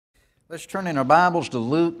Let's turn in our Bibles to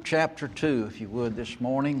Luke chapter 2, if you would, this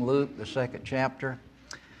morning. Luke, the second chapter.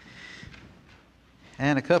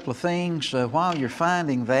 And a couple of things. While you're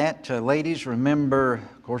finding that, ladies, remember,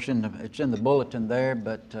 of course, it's in the bulletin there,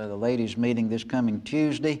 but the ladies' meeting this coming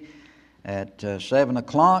Tuesday at 7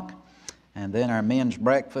 o'clock. And then our men's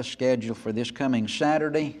breakfast scheduled for this coming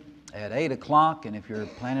Saturday at 8 o'clock. And if you're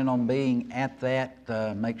planning on being at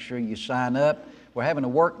that, make sure you sign up. We're having a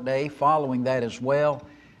work day following that as well.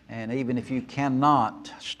 And even if you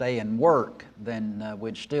cannot stay and work, then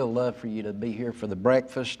we'd still love for you to be here for the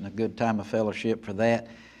breakfast and a good time of fellowship for that.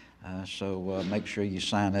 So make sure you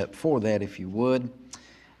sign up for that if you would.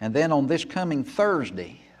 And then on this coming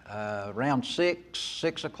Thursday, around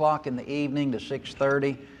 6 o'clock in the evening to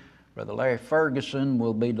 6:30, Brother Larry Ferguson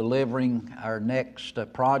will be delivering our next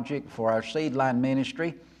project for our Seed Line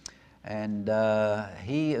Ministry. And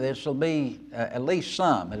this will be at least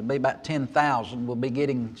some. It'll be about 10,000. We'll be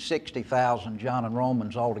getting 60,000 John and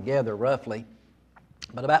Romans altogether, roughly.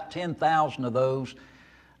 But about 10,000 of those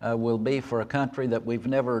will be for a country that we've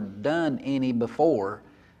never done any before,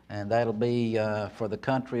 and that'll be for the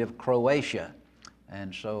country of Croatia.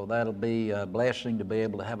 And so that'll be a blessing to be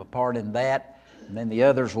able to have a part in that. And then the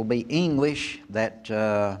others will be English, that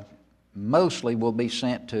mostly will be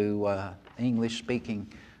sent to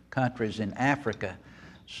English-speaking countries in Africa.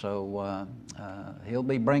 So he'll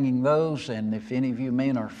be bringing those, and if any of you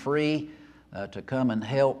men are free to come and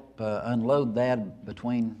help unload that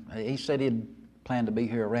he said he'd plan to be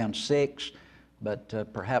here around 6,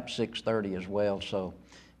 but perhaps 6:30 as well. So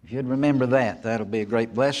if you'd remember that, that'll be a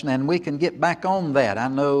great blessing, and we can get back on that. I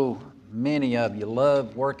know many of you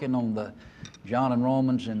love working on the John and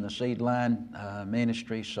Romans in the Seed Line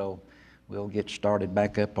ministry, so we'll get started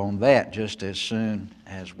back up on that just as soon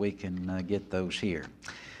as we can get those here.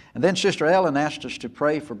 And then Sister Ellen asked us to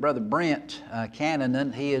pray for Brother Brent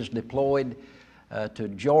Cannonen. He is deployed to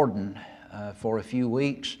Jordan for a few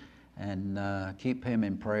weeks, and keep him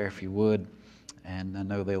in prayer if you would, and I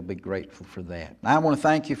know they'll be grateful for that. I want to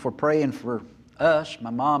thank you for praying for us,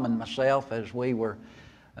 my mom and myself, as we were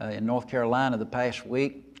in North Carolina the past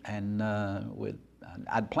week, and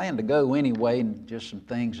I'd planned to go anyway, and just some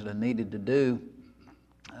things that I needed to do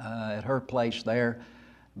at her place there.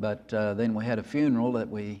 But then we had a funeral that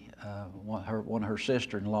one of her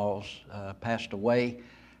sister-in-laws passed away,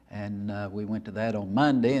 and we went to that on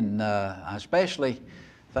Monday. And I especially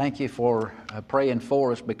thank you for praying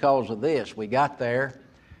for us because of this. We got there,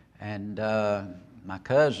 and my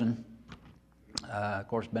cousin, of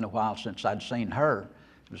course, it's been a while since I'd seen her.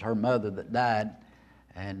 It was her mother that died,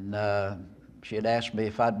 and she had asked me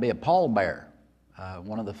if I'd be a pallbearer.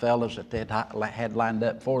 One of the fellows that they had lined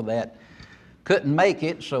up for that couldn't make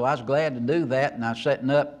it, so I was glad to do that. And I was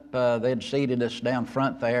setting up, they'd seated us down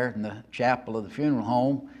front there in the chapel of the funeral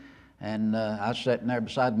home, and I was sitting there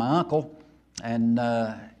beside my uncle, and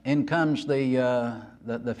in comes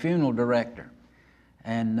the funeral director.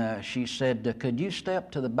 And she said, "Could you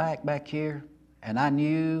step to the back here?" And I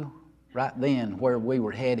knew right then where we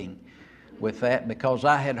were heading with that, because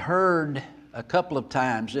I had heard a couple of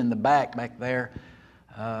times in the back there,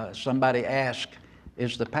 somebody asked,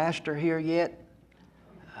 "Is the pastor here yet?"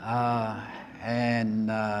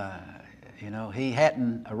 He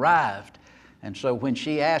hadn't arrived. And so when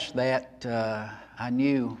she asked that, I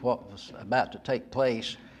knew what was about to take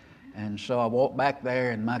place. And so I walked back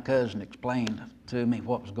there, and my cousin explained to me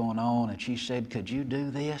what was going on, and she said, "Could you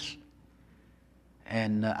do this?"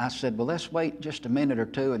 And I said, "Well, let's wait just a minute or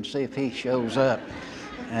two and see if he shows up."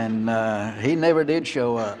 And he never did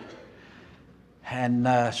show up. And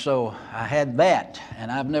so I had that,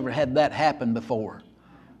 and I've never had that happen before.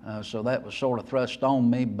 So that was sort of thrust on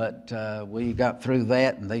me, but we got through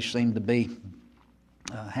that, and they seemed to be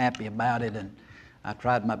happy about it. And I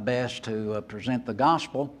tried my best to present the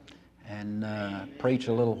gospel and preach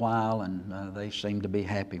a little while, and they seemed to be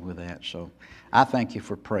happy with that. So I thank you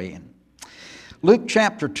for praying. Luke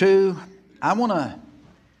chapter 2, I want to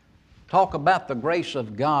talk about the grace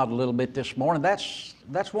of God a little bit this morning.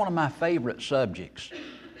 That's one of my favorite subjects,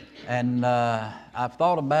 and I've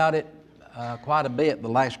thought about it quite a bit the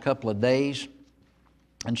last couple of days,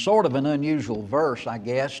 and sort of an unusual verse, I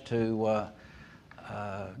guess, to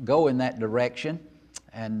go in that direction.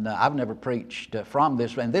 And I've never preached from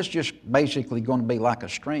this, and this is just basically going to be like a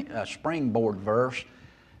springboard verse.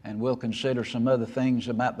 And we'll consider some other things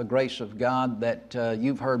about the grace of God that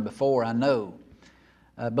you've heard before, I know.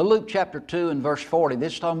 But Luke chapter 2 and verse 40,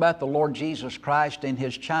 this is talking about the Lord Jesus Christ in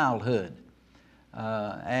His childhood.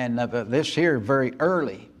 And this here very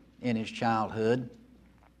early in His childhood.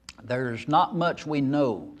 There's not much we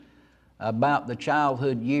know about the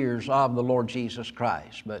childhood years of the Lord Jesus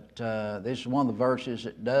Christ. But this is one of the verses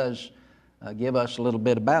that does give us a little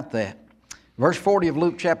bit about that. Verse 40 of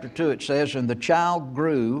Luke chapter 2, it says, "And the child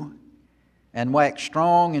grew and waxed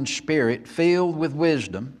strong in spirit, filled with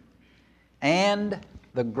wisdom, and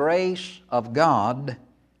the grace of God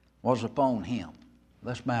was upon him."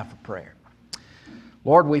 Let's bow for prayer.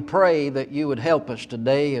 Lord, we pray that you would help us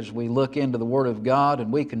today as we look into the Word of God,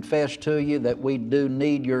 and we confess to you that we do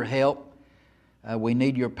need your help. We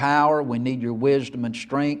need your power, we need your wisdom and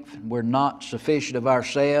strength. We're not sufficient of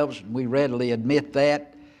ourselves, and we readily admit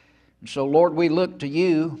that. And so, Lord, we look to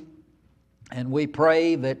you, and we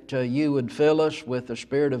pray that you would fill us with the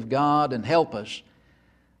Spirit of God and help us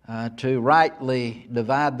to rightly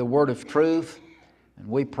divide the word of truth. And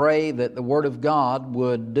we pray that the Word of God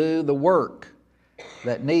would do the work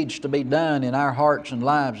that needs to be done in our hearts and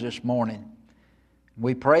lives this morning.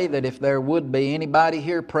 We pray that if there would be anybody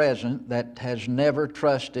here present that has never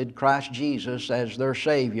trusted Christ Jesus as their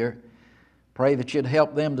Savior, pray that you'd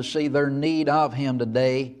help them to see their need of Him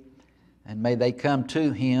today, and may they come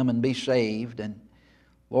to Him and be saved. And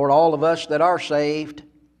Lord, all of us that are saved,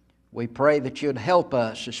 we pray that you'd help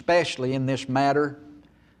us, especially in this matter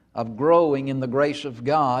of growing in the grace of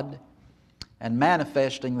God and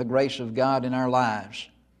manifesting the grace of God in our lives.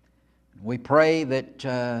 We pray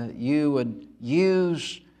that you would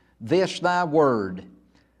use this thy word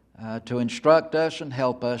to instruct us and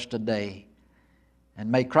help us today.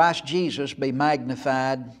 And may Christ Jesus be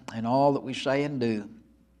magnified in all that we say and do.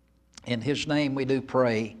 In His name we do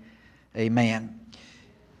pray. Amen.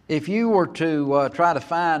 If you were to try to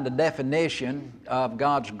find a definition of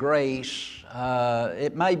God's grace,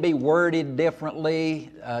 it may be worded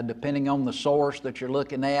differently depending on the source that you're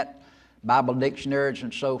looking at, Bible dictionaries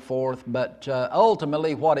and so forth, but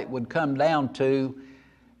ultimately what it would come down to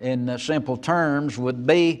in simple terms would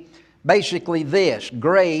be basically this: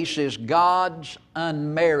 grace is God's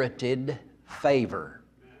unmerited favor.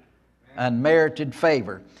 Unmerited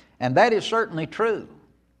favor. And that is certainly true.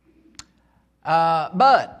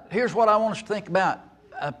 But here's what I want us to think about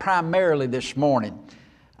primarily this morning.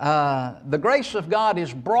 The grace of God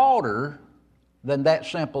is broader than that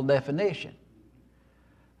simple definition.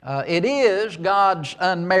 It is God's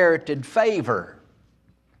unmerited favor.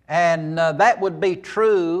 And that would be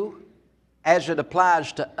true as it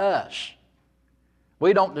applies to us.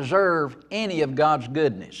 We don't deserve any of God's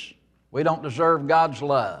goodness. We don't deserve God's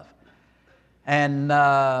love. And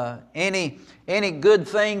any good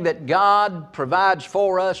thing that God provides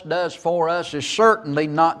for us, does for us, is certainly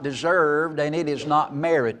not deserved, and it is not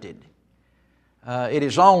merited. It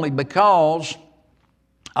is only because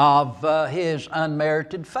of His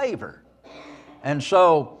unmerited favor. And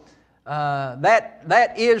so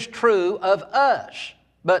that is true of us.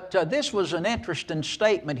 But this was an interesting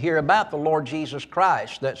statement here about the Lord Jesus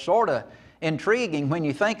Christ that's sort of intriguing when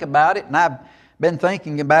you think about it, and I've been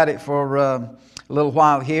thinking about it for a little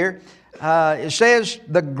while here. It says,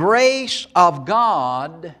 "The grace of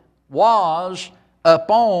God was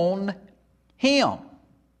upon Him."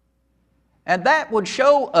 And that would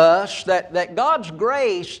show us that God's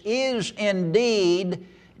grace is indeed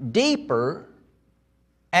deeper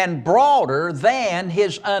and broader than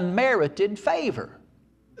His unmerited favor.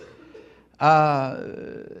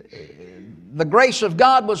 The grace of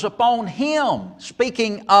God was upon Him,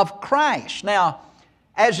 speaking of Christ. Now,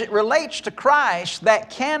 as it relates to Christ, that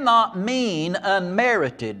cannot mean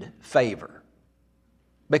unmerited favor,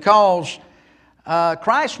 because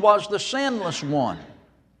Christ was the sinless one.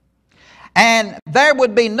 And there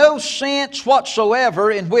would be no sense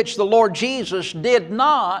whatsoever in which the Lord Jesus did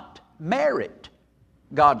not merit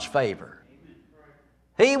God's favor.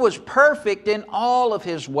 He was perfect in all of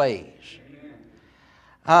His ways.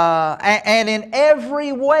 And in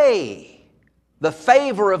every way, the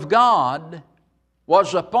favor of God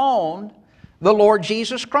was upon the Lord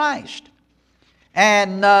Jesus Christ.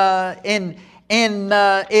 And in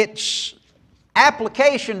its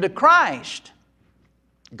application to Christ,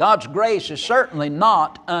 God's grace is certainly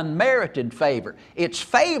not unmerited favor. It's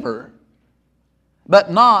favor, but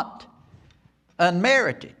not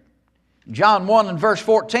unmerited. John 1 and verse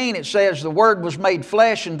 14, it says, "The Word was made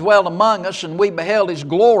flesh and dwelt among us, and we beheld His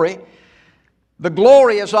glory. The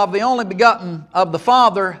glory is of the only begotten of the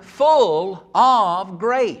Father, full of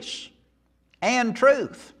grace and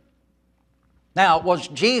truth." Now, was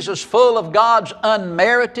Jesus full of God's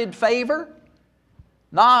unmerited favor?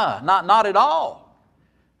 No, not at all.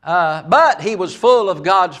 But He was full of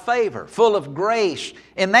God's favor, full of grace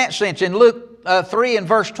in that sense. In Luke 3 and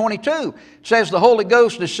verse 22, it says, "The Holy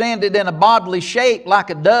Ghost descended in a bodily shape like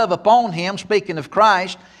a dove upon Him," speaking of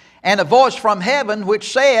Christ, "and a voice from heaven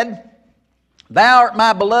which said, Thou art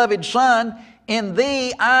my beloved Son, in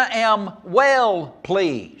Thee I am well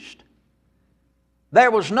pleased. There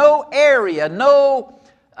was no area, no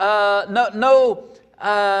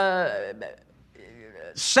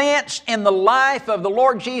sense in the life of the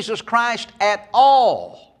Lord Jesus Christ at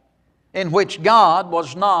all in which God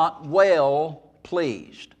was not well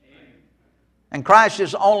pleased. And Christ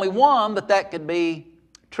is the only one that could be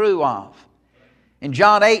true of. In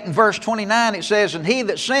John 8 and verse 29 it says, And He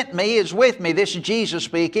that sent me is with me. This is Jesus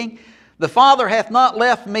speaking. The Father hath not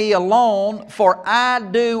left me alone, for I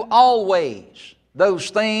do always those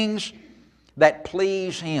things that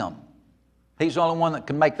please Him. He's the only one that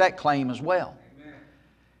can make that claim as well. Amen.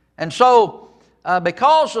 And so,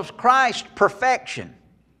 because of Christ's perfection,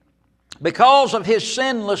 because of His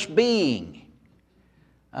sinless being,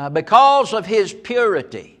 because of His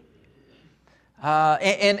purity,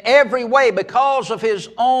 in every way, because of His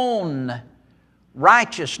own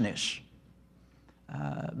righteousness,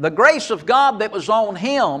 the grace of God that was on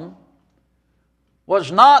Him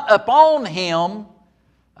was not upon Him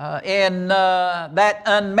in that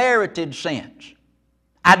unmerited sense.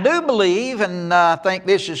 I do believe, and I think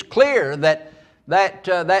this is clear, that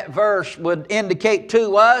verse would indicate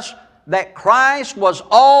to us that Christ was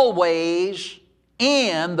always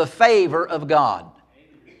in the favor of God.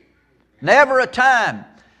 Never a time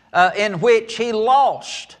in which He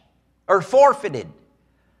lost or forfeited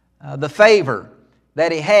the favor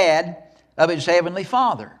that He had of His Heavenly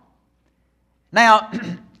Father. Now,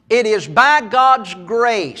 it is by God's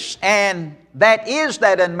grace, and that is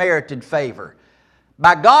that unmerited favor.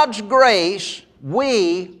 By God's grace,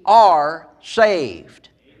 we are saved.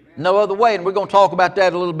 No other way, and we're going to talk about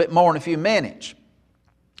that a little bit more in a few minutes.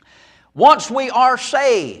 Once we are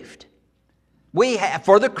saved, we have,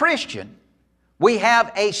 for the Christian, we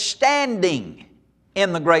have a standing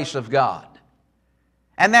in the grace of God.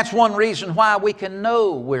 And that's one reason why we can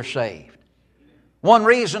know we're saved. One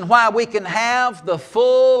reason why we can have the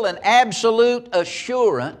full and absolute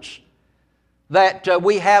assurance that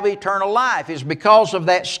we have eternal life is because of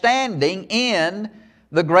that standing in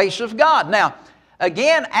the grace of God. Now,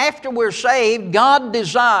 again, after we're saved, God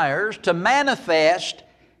desires to manifest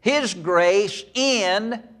His grace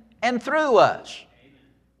in and through us.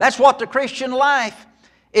 That's what the Christian life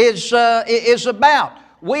is about.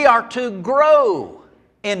 We are to grow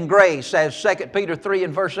in grace, as 2 Peter 3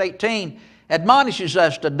 and verse 18 admonishes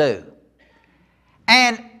us to do.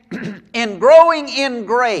 And in growing in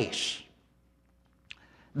grace,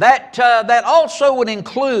 that also would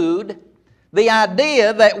include the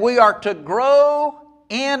idea that we are to grow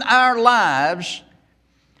in our lives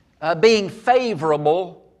being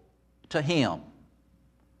favorable to Him.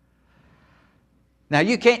 Now,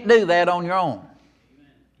 you can't do that on your own.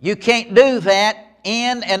 You can't do that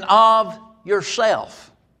in and of yourself.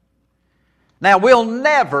 Now, we'll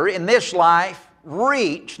never in this life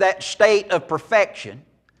reach that state of perfection.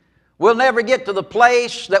 We'll never get to the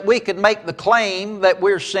place that we can make the claim that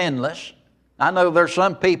we're sinless. I know there's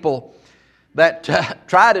some people that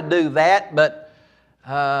try to do that, but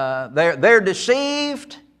they're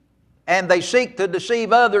deceived, and they seek to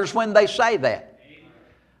deceive others when they say that.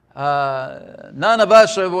 None of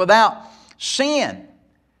us are without sin.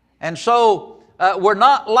 And so we're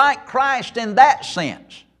not like Christ in that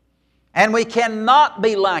sense. And we cannot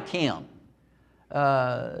be like Him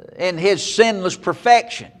in His sinless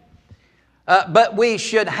perfection. But we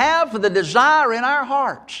should have the desire in our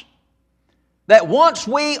hearts that once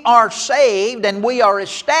we are saved and we are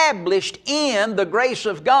established in the grace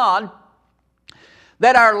of God,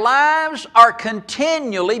 that our lives are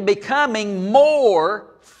continually becoming more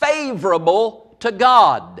favorable to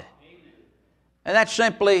God. And that's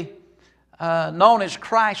simply known as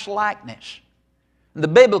Christ-likeness. The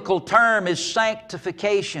biblical term is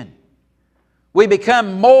sanctification. We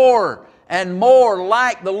become more and more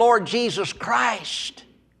like the Lord Jesus Christ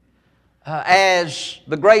as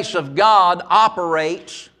the grace of God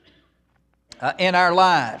operates in our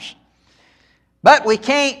lives. But we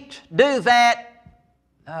can't do that,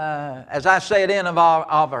 as I said, in of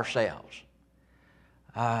ourselves.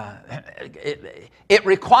 It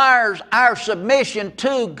requires our submission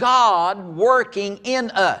to God working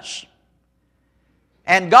in us.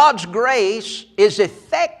 And God's grace is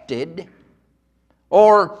effected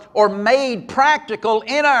or made practical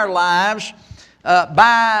in our lives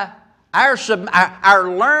by our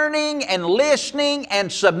learning and listening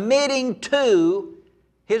and submitting to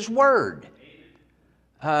His Word.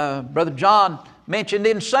 Brother John mentioned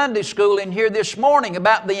in Sunday school in here this morning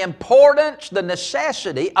about the importance, the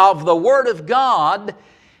necessity of the Word of God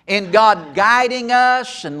in God guiding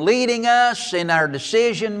us and leading us in our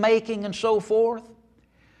decision making and so forth.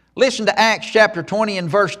 Listen to Acts chapter 20 and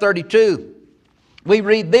verse 32. We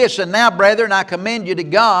read this, "And now, brethren, I commend you to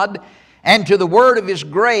God and to the word of His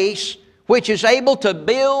grace, which is able to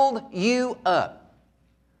build you up."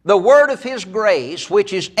 The word of His grace,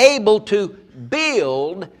 which is able to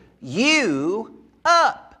build you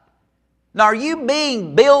up. Now, are you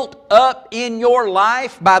being built up in your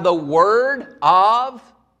life by the word of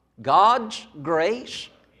God's grace?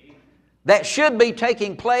 That should be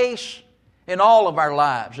taking place in all of our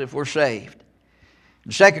lives if we're saved.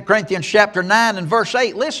 In 2 Corinthians chapter 9 and verse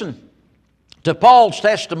 8, listen to Paul's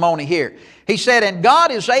testimony here. He said, "And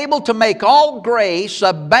God is able to make all grace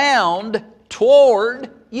abound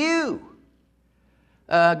toward you."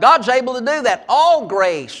 God's able to do that. All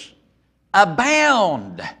grace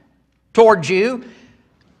abound toward you,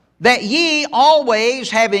 that ye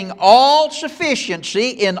always, having all sufficiency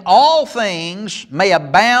in all things, may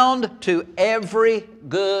abound to every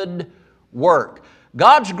good work.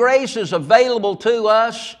 God's grace is available to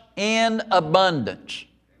us in abundance.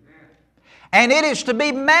 And it is to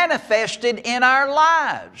be manifested in our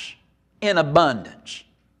lives in abundance.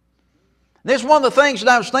 This is one of the things that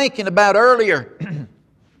I was thinking about earlier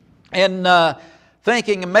in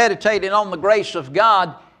thinking and meditating on the grace of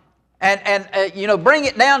God. And bring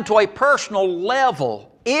it down to a personal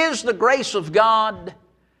level. Is the grace of God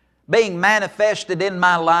being manifested in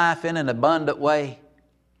my life in an abundant way?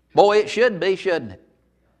 Boy, it should be, shouldn't it?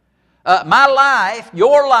 My life,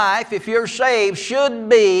 your life, if you're saved, should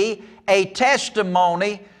be a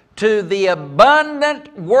testimony to the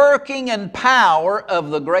abundant working and power of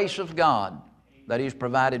the grace of God that He's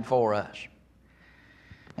provided for us.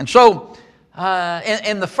 And so,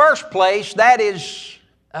 in the first place, that is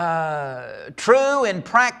true in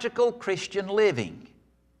practical Christian living.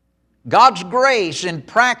 God's grace in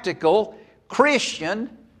practical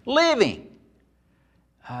Christian living.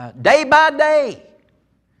 Day by day.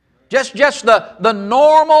 Just the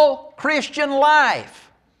normal Christian life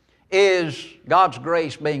is God's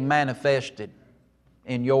grace being manifested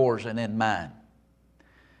in yours and in mine.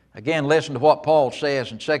 Again, listen to what Paul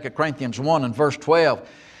says in 2 Corinthians 1 and verse 12.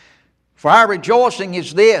 "For our rejoicing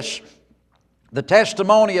is this, the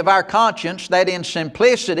testimony of our conscience, that in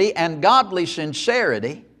simplicity and godly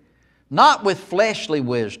sincerity, not with fleshly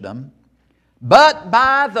wisdom, but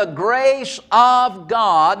by the grace of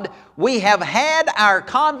God, we have had our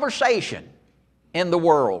conversation in the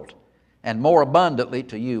world, and more abundantly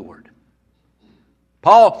to youward."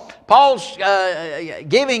 Paul's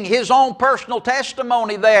giving his own personal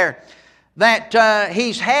testimony there, that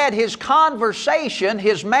he's had his conversation,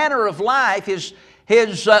 his manner of life,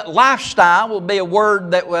 his lifestyle will be a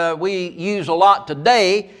word that we use a lot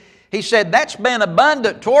today. He said that's been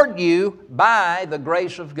abundant toward you by the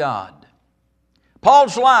grace of God.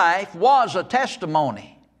 Paul's life was a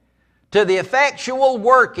testimony to the effectual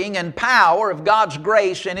working and power of God's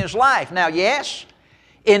grace in his life. Now, yes,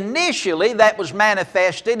 initially that was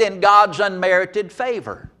manifested in God's unmerited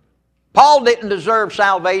favor. Paul didn't deserve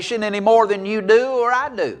salvation any more than you do or I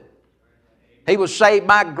do. He was saved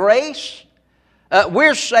by grace.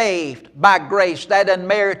 We're saved by grace, that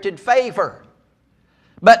unmerited favor.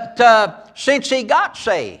 But since he got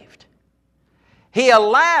saved, he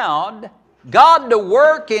allowed God to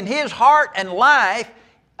work in his heart and life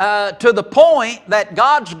to the point that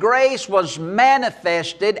God's grace was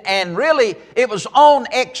manifested, and really it was on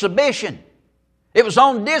exhibition. It was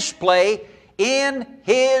on display in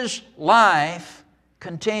his life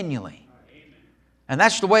continually. And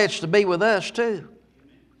that's the way it's to be with us too.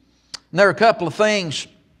 And there are a couple of things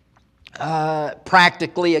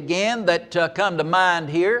practically again that come to mind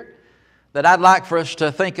here that I'd like for us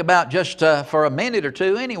to think about just for a minute or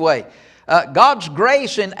two anyway. God's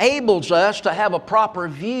grace enables us to have a proper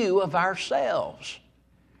view of ourselves.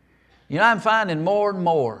 You know, I'm finding more and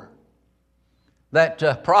more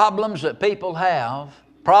that problems that people have,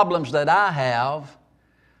 problems that I have,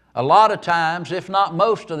 a lot of times, if not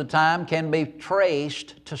most of the time, can be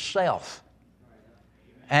traced to self.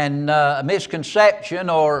 And a misconception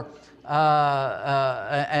or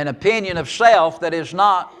an opinion of self that is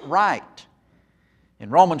not right. In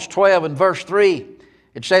Romans 12 and verse 3,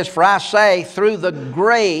 it says, "For I say, through the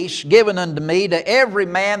grace given unto me, to every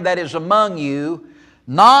man that is among you,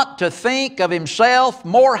 not to think of himself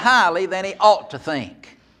more highly than he ought to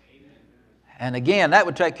think." And again, that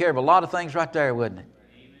would take care of a lot of things right there, wouldn't it?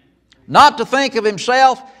 Not to think of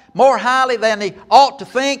himself more highly than he ought to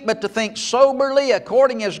think, but to think soberly,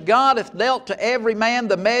 according as God hath dealt to every man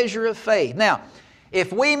the measure of faith. Now,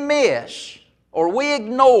 if we miss, or we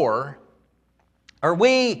ignore, or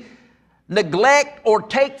we neglect or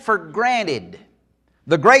take for granted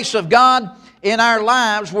the grace of God in our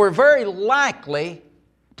lives, we're very likely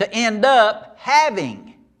to end up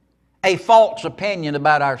having a false opinion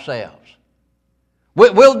about ourselves.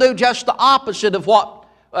 We'll do just the opposite of what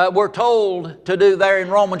we're told to do there in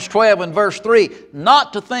Romans 12 and verse 3.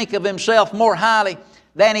 Not to think of himself more highly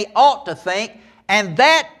than he ought to think. And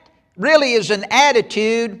that really is an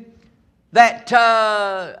attitude that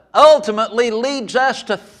ultimately leads us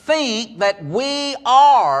to think that we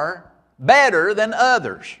are better than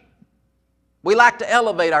others. We like to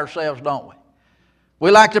elevate ourselves, don't we? We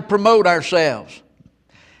like to promote ourselves.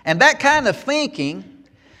 And that kind of thinking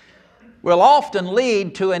will often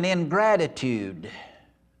lead to an ingratitude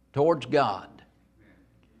towards God.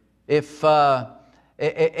 If I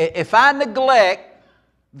neglect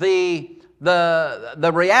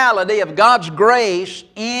the reality of God's grace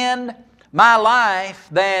in my life,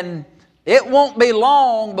 then it won't be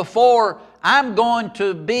long before I'm going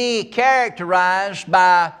to be characterized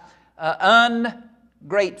by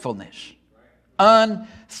ungratefulness,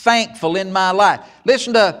 unthankful in my life.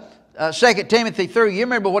 Listen to 2 Timothy 3. You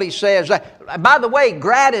remember what he says. By the way,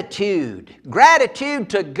 gratitude. Gratitude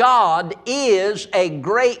to God is a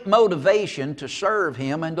great motivation to serve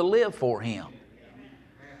Him and to live for Him.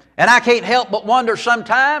 And I can't help but wonder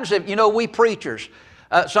sometimes, if we preachers,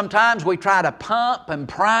 sometimes we try to pump and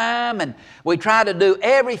prime and we try to do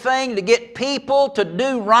everything to get people to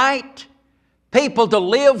do right, people to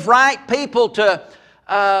live right, people to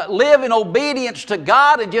live in obedience to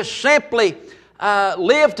God and just simply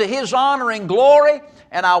live to His honor and glory.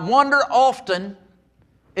 And I wonder often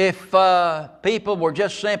if people were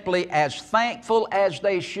just simply as thankful as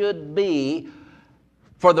they should be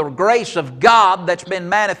for the grace of God that's been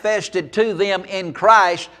manifested to them in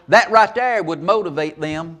Christ. That right there would motivate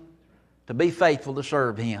them to be faithful to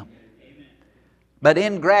serve Him. But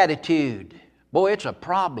ingratitude, boy, it's a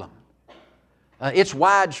problem. It's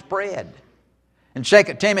widespread. In 2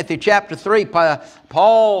 Timothy chapter 3,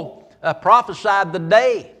 Paul prophesied the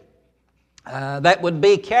day that would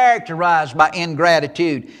be characterized by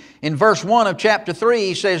ingratitude. In verse 1 of chapter 3,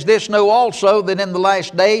 he says, "This know also, that in the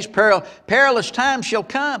last days perilous times shall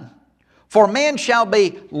come. For men shall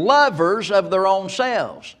be lovers of their own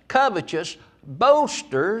selves, covetous,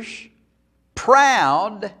 boasters,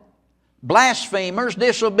 proud, blasphemers,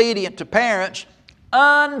 disobedient to parents,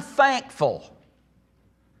 unthankful,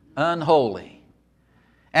 unholy."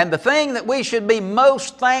 And the thing that we should be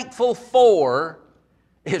most thankful for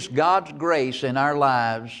is God's grace in our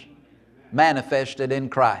lives manifested in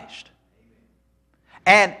Christ.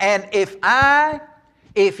 And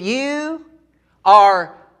if you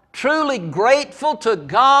are truly grateful to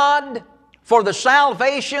God for the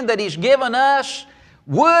salvation that He's given us,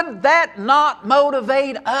 would that not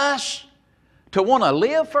motivate us to want to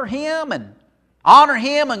live for Him and honor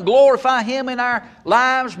Him and glorify Him in our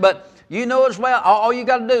lives? But you know as well, all you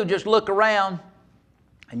got to do is just look around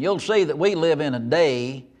and you'll see that we live in a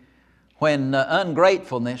day when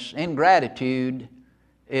ungratefulness, ingratitude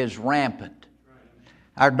is rampant.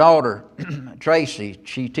 Our daughter, Tracy,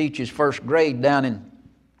 she teaches first grade down in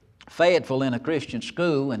Fayetteville in a Christian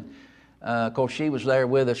school. And of course she was there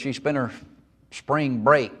with us. She spent her spring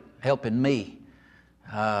break helping me.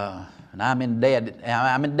 And I'm in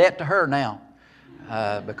debt to her now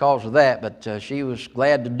because of that. But she was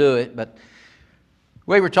glad to do it. But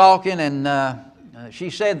we were talking and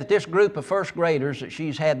she said that this group of first graders that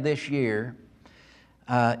she's had this year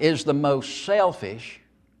is the most selfish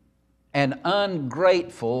and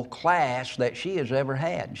ungrateful class that she has ever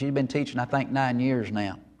had. She's been teaching, I think, 9 years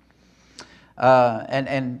now.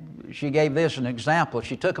 And she gave this an example.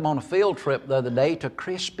 She took them on a field trip the other day to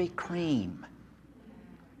Krispy Kreme.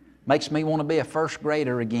 Makes me want to be a first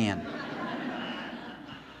grader again.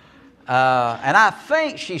 And I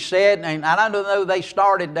think she said, and I don't know, they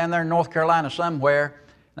started down there in North Carolina somewhere,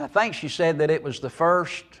 and I think she said that it was the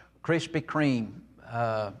first Krispy Kreme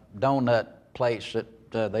donut place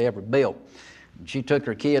that they ever built. And she took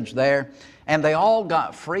her kids there, and they all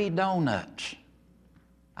got free donuts.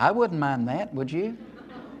 I wouldn't mind that, would you?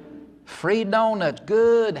 Free donuts,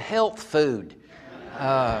 good health food.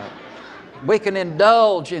 We can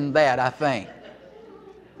indulge in that, I think.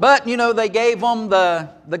 But, they gave them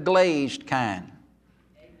the glazed kind.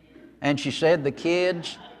 And she said the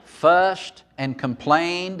kids fussed and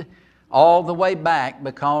complained all the way back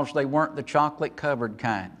because they weren't the chocolate-covered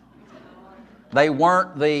kind. They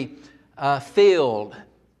weren't the filled.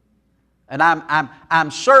 And I'm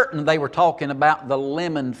certain they were talking about the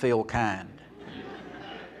lemon-filled kind.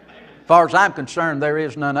 As far as I'm concerned, there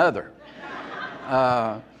is none other.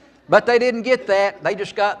 But they didn't get that. They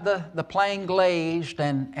just got the plain glazed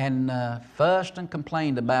and fussed and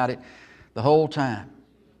complained about it the whole time.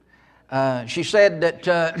 She said that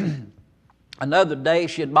Another day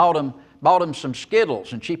she had bought him some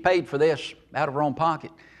Skittles, and she paid for this out of her own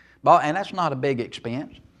pocket. And that's not a big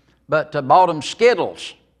expense. But bought him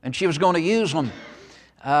Skittles, and she was going to use them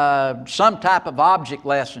some type of object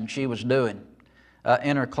lesson she was doing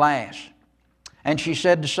in her class. And she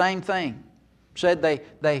said the same thing. Said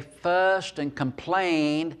they fussed and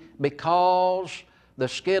complained because the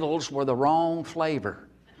Skittles were the wrong flavor.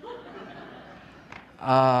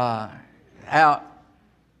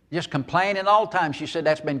 Just complaining all the time. She said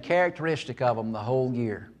that's been characteristic of them the whole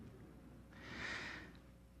year.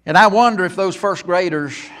 And I wonder if those first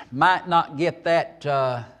graders might not get that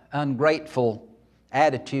ungrateful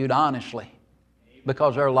attitude honestly,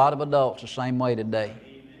 because there are a lot of adults the same way today.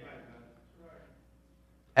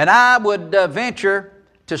 And I would venture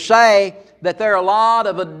to say that there are a lot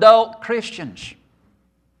of adult Christians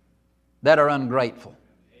that are ungrateful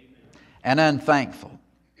and unthankful.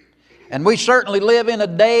 And we certainly live in a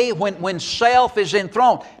day when self is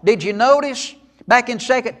enthroned. Did you notice back in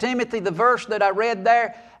 2 Timothy, the verse that I read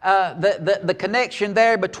there, the connection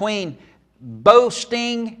there between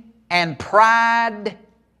boasting and pride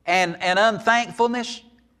and unthankfulness?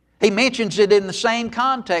 He mentions it in the same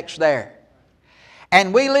context there.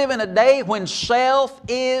 And we live in a day when self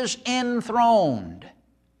is enthroned.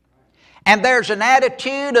 And there's an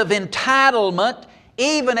attitude of entitlement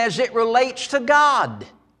even as it relates to God.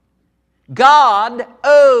 God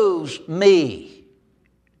owes me.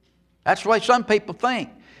 That's the way some people think.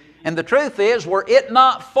 And the truth is, were it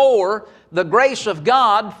not for the grace of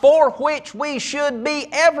God, for which we should be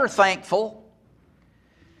ever thankful,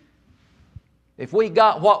 if we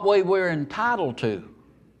got what we were entitled to,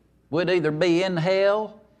 we'd either be in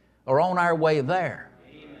hell or on our way there.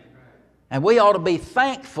 And we ought to be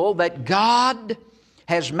thankful that God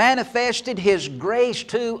has manifested His grace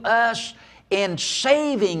to us in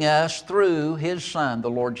saving us through His Son, the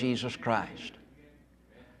Lord Jesus Christ.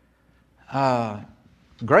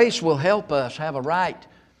 Grace will help us have a right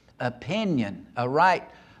opinion, a right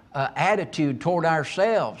attitude toward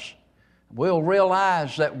ourselves. We'll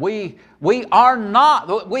realize that we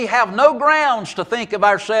have no grounds to think of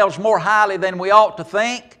ourselves more highly than we ought to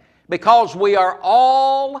think, because we are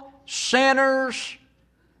all sinners,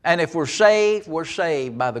 and if we're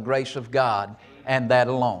saved by the grace of God and that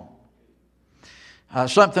alone.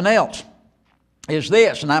 Something else is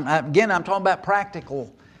this, and I'm talking about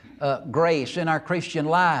practical grace in our Christian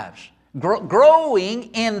lives.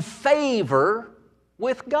 Growing in favor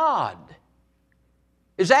with God.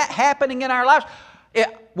 Is that happening in our lives?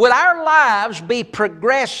 Would our lives be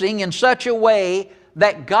progressing in such a way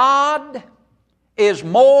that God is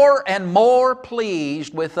more and more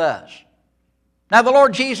pleased with us? Now, the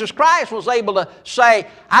Lord Jesus Christ was able to say,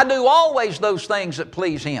 I do always those things that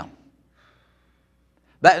please Him.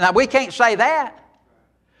 Now, we can't say that.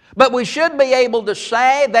 But we should be able to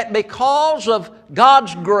say that because of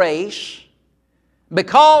God's grace,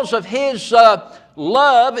 because of His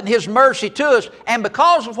love and His mercy to us, and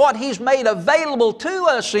because of what He's made available to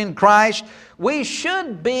us in Christ, we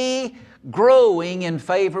should be growing in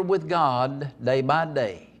favor with God day by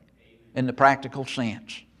day in the practical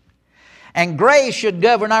sense. And grace should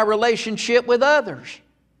govern our relationship with others.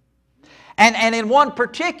 And in one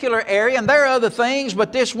particular area, and there are other things,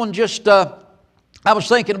 but this one just I was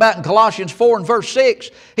thinking about in Colossians 4 and verse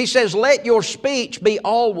 6. He says, let your speech be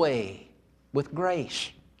always with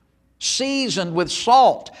grace, seasoned with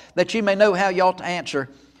salt, that you may know how you ought to answer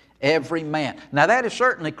every man. Now that is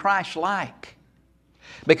certainly Christ-like.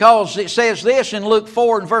 Because it says this in Luke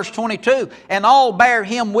 4 and verse 22, and all bare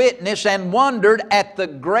Him witness and wondered at the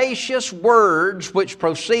gracious words which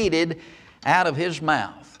proceeded out of His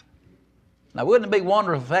mouth. Now wouldn't it be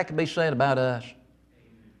wonderful if that could be said about us?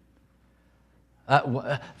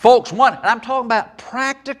 Folks, I'm talking about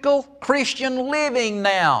practical Christian living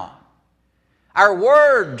now. Our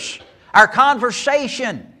words, our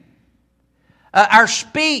conversation, our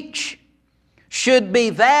speech should be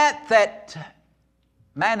that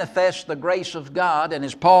manifests the grace of God, and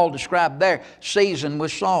as Paul described there, seasoned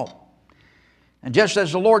with salt. And just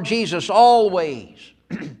as the Lord Jesus always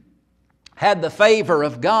had the favor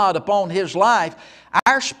of God upon His life,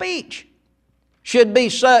 our speech should be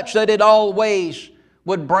such that it always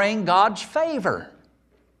would bring God's favor.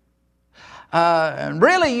 And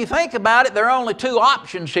really, you think about it, there are only two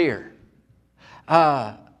options here.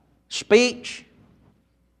 Speech,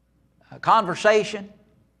 conversation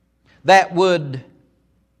that would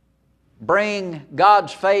bring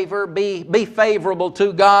God's favor, be favorable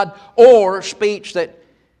to God, or speech that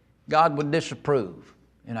God would disapprove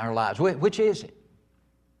in our lives. Which is it?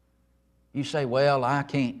 You say, well, I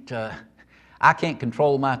can't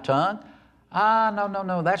control my tongue.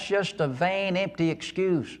 No. That's just a vain, empty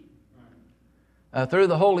excuse. Through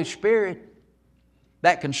the Holy Spirit,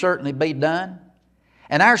 that can certainly be done.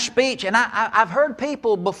 And our speech, and I've heard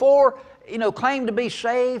people before, claim to be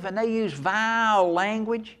saved, and they use vile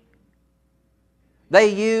language.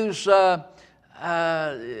 They use,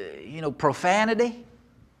 profanity.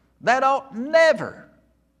 That ought never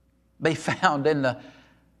be found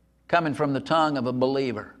coming from the tongue of a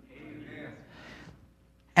believer. Amen.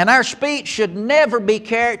 And our speech should never be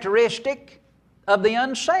characteristic of the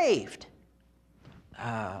unsaved.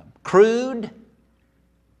 Crude,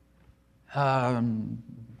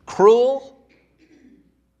 cruel,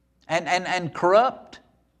 and corrupt.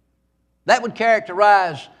 That would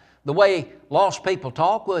characterize the way lost people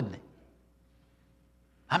talk, wouldn't it?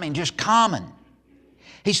 I mean, just common.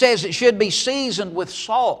 He says it should be seasoned with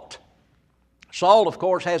salt. Salt, of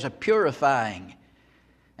course, has a purifying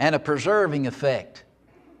and a preserving effect.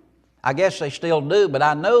 I guess they still do, but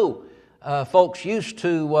I know folks used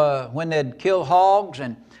to, when they'd kill hogs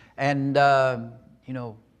and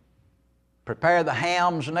prepare the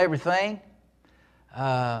hams and everything,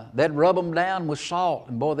 they'd rub them down with salt,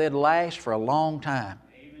 and boy, they'd last for a long time.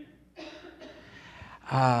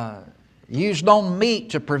 Used on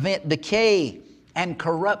meat to prevent decay and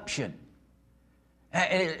corruption.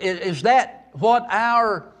 Is that what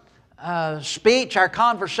our speech, our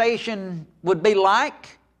conversation would be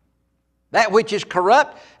like? That which is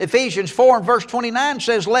corrupt? Ephesians 4 and verse 29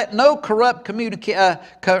 says, "Let no corrupt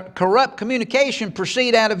communication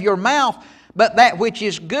proceed out of your mouth, but that which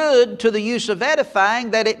is good to the use of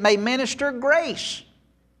edifying, that it may minister grace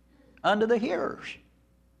unto the hearers."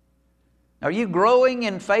 Are you growing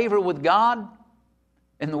in favor with God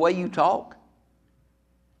in the way you talk?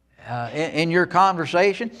 In your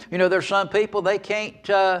conversation? There's some people, they can't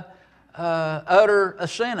utter a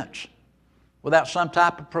sentence without some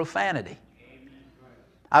type of profanity.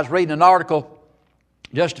 I was reading an article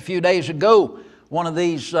just a few days ago. One of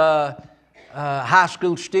these high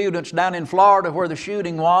school students down in Florida where the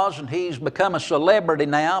shooting was, and he's become a celebrity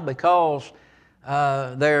now because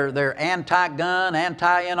they're anti-gun,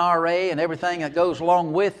 anti-NRA, and everything that goes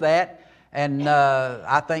along with that. And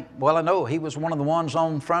I know he was one of the ones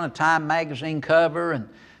on front of Time magazine cover and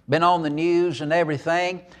been on the news and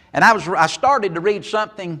everything. And I started to read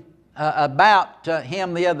something about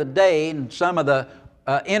him the other day and some of the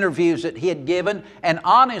interviews that he had given. And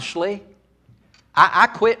honestly, I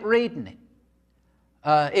quit reading it.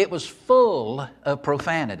 It was full of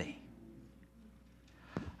profanity.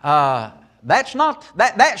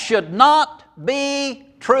 That should not be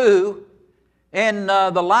true in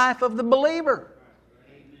the life of the believer.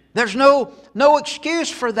 There's no excuse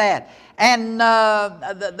for that. And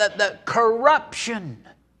the corruption.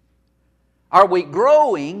 Are we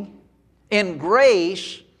growing in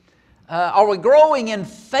grace? Are we growing in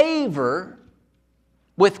favor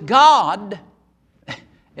with God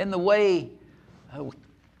in the way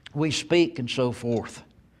we speak and so forth?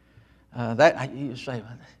 You say,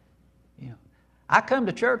 I come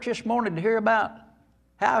to church this morning to hear about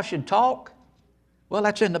how I should talk. Well,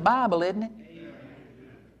 that's in the Bible, isn't it?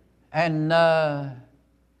 And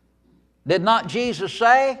did not Jesus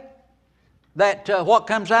say that what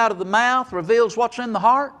comes out of the mouth reveals what's in the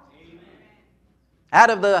heart? Out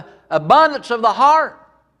of the abundance of the heart,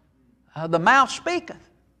 the mouth speaketh.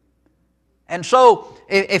 And so,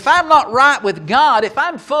 if I'm not right with God, if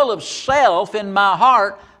I'm full of self in my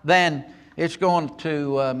heart, then it's going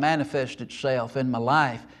to manifest itself in my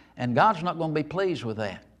life. And God's not going to be pleased with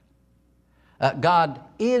that. God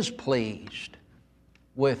is pleased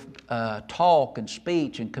with talk and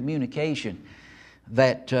speech and communication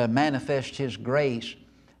that manifests His grace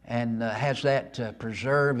and has that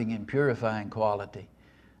preserving and purifying quality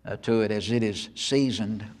to it as it is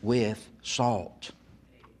seasoned with salt.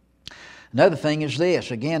 Another thing is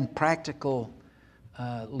this, again, practical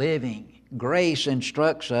living. Grace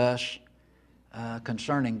instructs us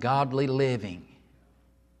concerning godly living.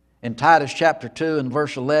 In Titus chapter 2 and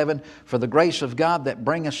verse 11, "For the grace of God that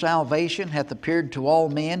bringeth salvation hath appeared to all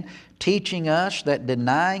men, teaching us that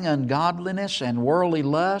denying ungodliness and worldly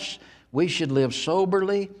lusts, we should live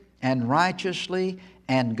soberly and righteously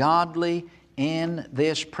and godly in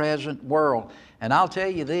this present world." And I'll tell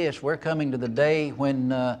you this, we're coming to the day when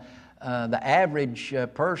the average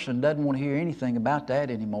person doesn't want to hear anything about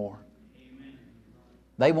that anymore. Amen.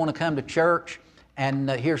 They want to come to church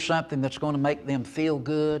and hear something that's going to make them feel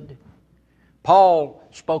good. Paul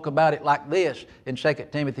spoke about it like this in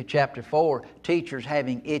 2 Timothy chapter 4, teachers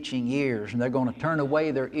having itching ears, and they're going to turn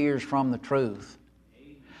away their ears from the truth.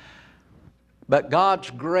 But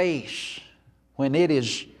God's grace, when it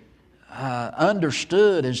is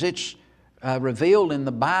understood as it's revealed in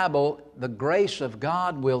the Bible, the grace of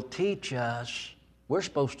God will teach us we're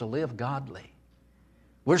supposed to live godly.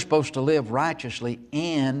 We're supposed to live righteously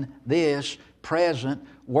in this present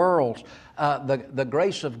world. The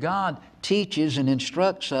grace of God teaches and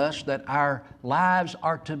instructs us that our lives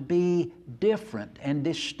are to be different and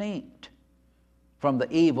distinct from the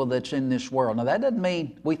evil that's in this world. Now, that doesn't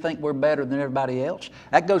mean we think we're better than everybody else.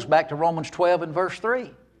 That goes back to Romans 12 and verse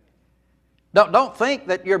 3. Don't think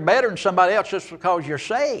that you're better than somebody else just because you're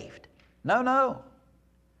saved. No.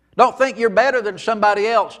 Don't think you're better than somebody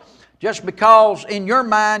else just because in your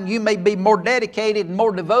mind you may be more dedicated and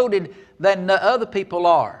more devoted than other people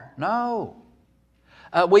are. No.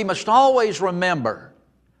 We must always remember,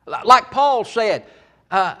 like Paul said,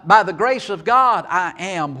 by the grace of God I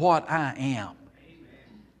am what I am.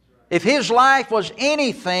 If his life was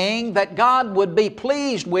anything that God would be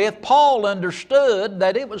pleased with, Paul understood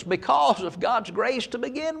that it was because of God's grace to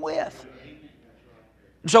begin with.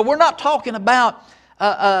 So we're not talking about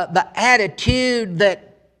the attitude that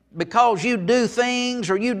because you do things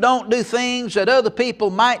or you don't do things that other people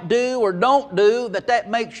might do or don't do, that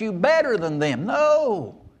makes you better than them.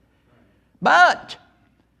 No. But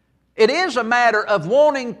it is a matter of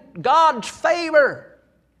wanting God's favor.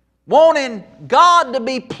 Wanting God to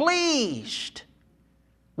be pleased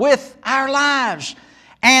with our lives.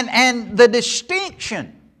 And the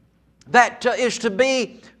distinction that is to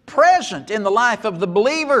be present in the life of the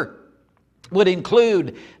believer would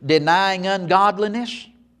include denying ungodliness,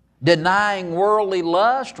 denying worldly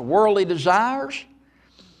lust, worldly desires,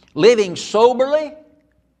 living soberly.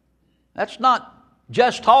 That's not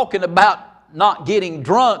just talking about not getting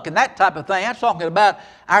drunk and that type of thing. That's talking about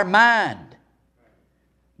our mind.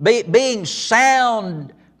 Being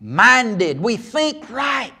sound-minded. We think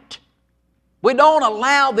right. We don't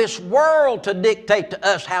allow this world to dictate to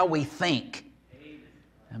us how we think.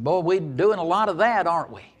 And boy, we're doing a lot of that, aren't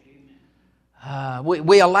we?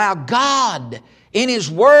 We allow God in His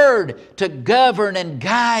Word to govern and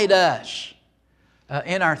guide us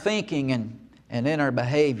in our thinking and in our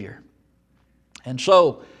behavior. And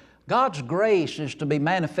so, God's grace is to be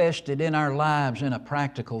manifested in our lives in a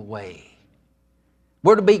practical way.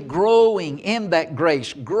 We're to be growing in that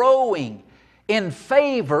grace, growing in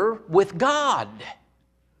favor with God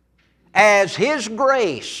as His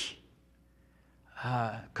grace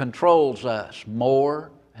controls us more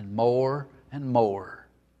and more and more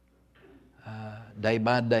day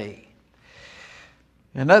by day.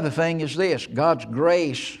 Another thing is this: God's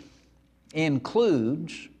grace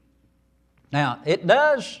includes, now it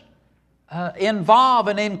does involve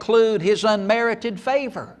and include His unmerited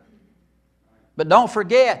favor. But don't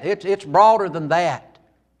forget, it's broader than that.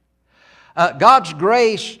 God's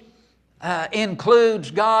grace includes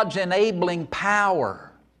God's enabling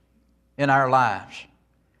power in our lives.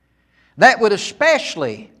 That would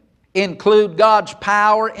especially include God's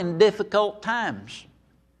power in difficult times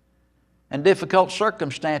and difficult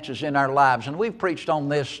circumstances in our lives. And we've preached on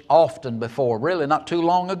this often before, really not too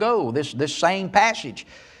long ago, this same passage.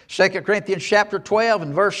 2 Corinthians chapter 12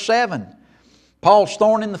 and verse 7. Paul's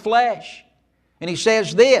thorn in the flesh. And he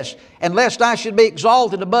says this: "And lest I should be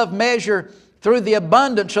exalted above measure through the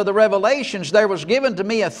abundance of the revelations, there was given to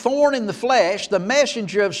me a thorn in the flesh, the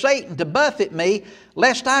messenger of Satan, to buffet me,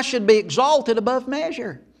 lest I should be exalted above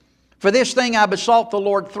measure. For this thing I besought the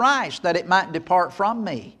Lord thrice, that it might depart from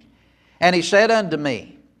me. And He said unto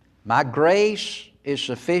me, My grace is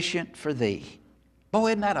sufficient for thee." Boy,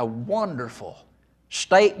 isn't that a wonderful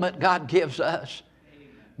statement God gives us?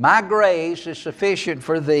 My grace is sufficient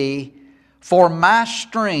for thee, for my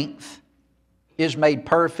strength is made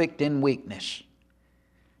perfect in weakness.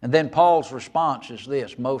 And then Paul's response is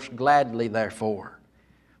this: "Most gladly, therefore,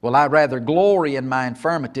 will I rather glory in my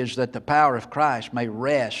infirmities, that the power of Christ may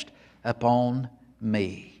rest upon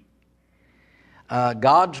me."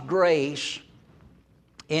 God's grace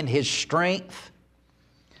in His strength,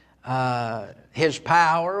 His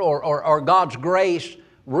power, or God's grace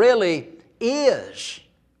really is,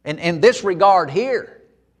 in this regard here,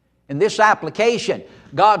 in this application,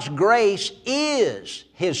 God's grace is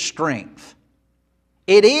His strength.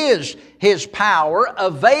 It is His power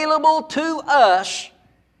available to us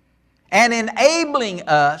and enabling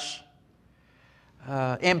us,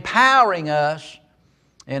 empowering us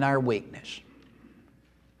in our weakness.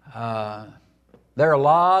 There are a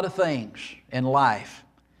lot of things in life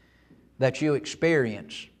that you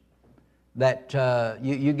experience that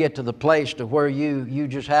you get to the place to where you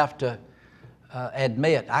just have to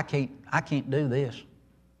admit, I can't do this.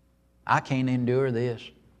 I can't endure this.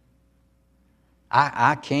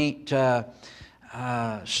 I can't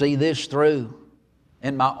see this through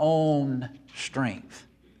in my own strength.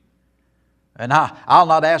 And I'll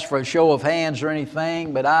not ask for a show of hands or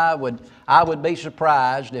anything, but I would be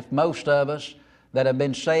surprised if most of us that have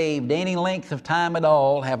been saved any length of time at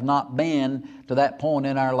all have not been to that point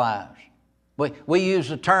in our lives. We use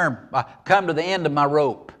the term, come to the end of my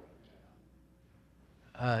rope.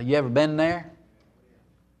 You ever been there?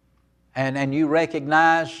 And you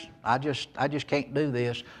recognize, I just can't do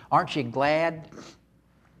this. Aren't you glad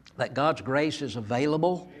that God's grace is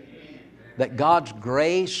available? That God's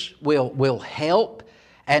grace will help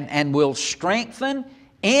and will strengthen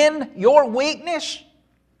in your weakness?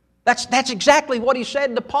 That's exactly what he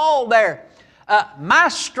said to Paul there. My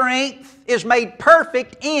strength is made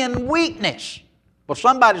perfect in weakness. Well,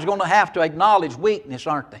 somebody's going to have to acknowledge weakness,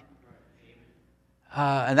 aren't they?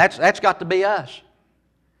 And that's got to be us.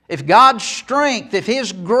 If God's strength, if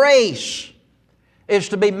His grace is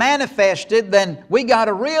to be manifested, then we got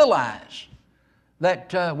to realize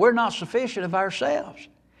that we're not sufficient of ourselves.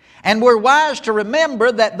 And we're wise to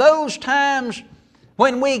remember that those times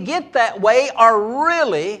when we get that way are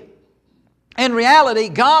really, in reality,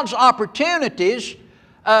 God's opportunities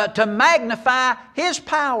to magnify His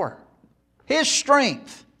power, His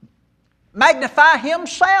strength, magnify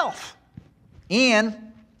Himself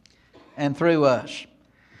in and through us.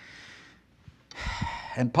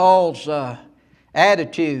 And Paul's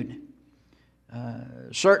attitude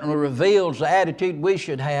certainly reveals the attitude we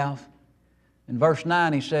should have. In verse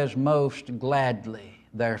 9 he says, most gladly,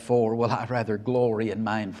 therefore, will I rather glory in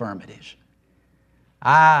my infirmities.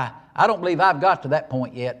 I don't believe I've got to that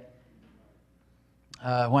point yet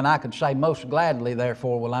when I could say, most gladly,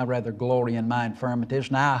 therefore, will I rather glory in my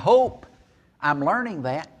infirmities. Now I hope I'm learning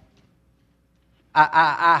that.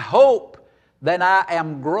 I hope that I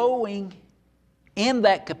am growing in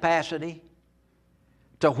that capacity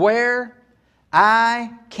to where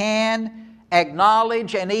I can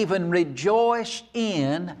acknowledge and even rejoice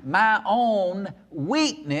in my own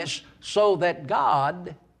weakness so that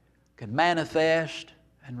God can manifest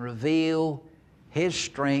and reveal His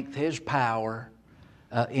strength, His power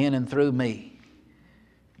in and through me.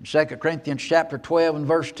 In 2 Corinthians chapter 12 and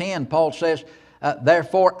verse 10, Paul says,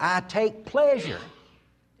 therefore I take pleasure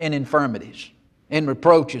in infirmities, in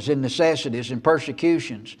reproaches, in necessities, in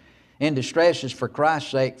persecutions, in distresses for Christ's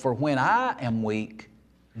sake. For when I am weak,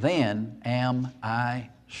 then am I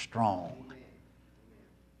strong.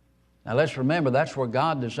 Now let's remember, that's where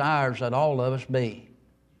God desires that all of us be.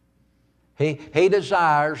 He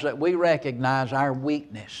desires that we recognize our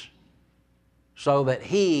weakness so that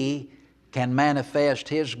He can manifest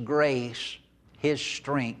His grace, His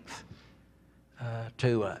strength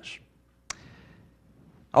to us.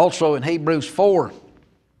 Also in Hebrews 4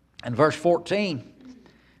 and verse 14,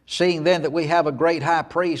 seeing then that we have a great high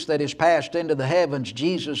priest that is passed into the heavens,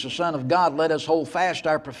 Jesus the Son of God, let us hold fast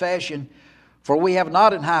our profession. For we have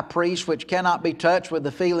not an high priest which cannot be touched with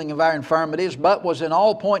the feeling of our infirmities, but was in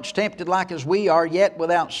all points tempted like as we are, yet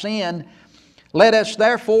without sin. Let us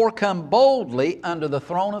therefore come boldly unto the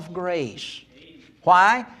throne of grace.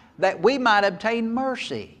 Why? That we might obtain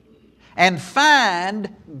mercy and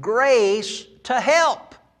find grace to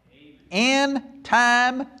help in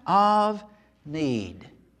time of need.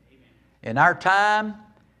 In our time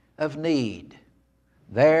of need,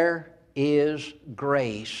 there is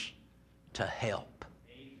grace to help.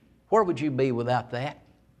 Where would you be without that?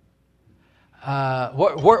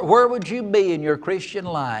 Where would you be in your Christian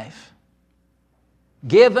life,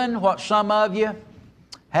 given what some of you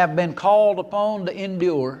have been called upon to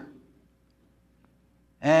endure?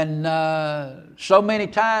 And so many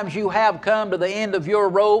times you have come to the end of your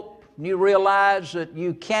rope, and you realize that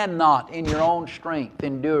you cannot in your own strength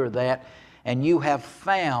endure that, and you have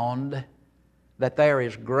found that there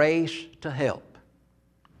is grace to help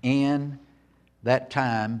in that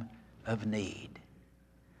time of need.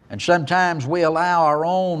 And sometimes we allow our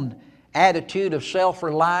own attitude of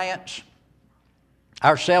self-reliance,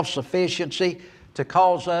 our self-sufficiency, to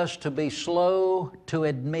cause us to be slow to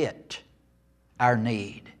admit our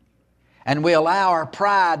need. And we allow our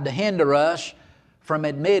pride to hinder us from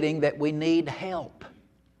admitting that we need help.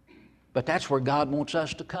 But that's where God wants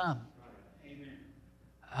us to come.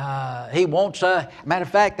 He wants us, matter of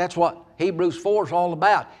fact, that's what Hebrews 4 is all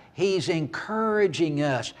about. He's encouraging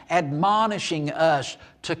us, admonishing us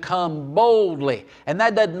to come boldly. And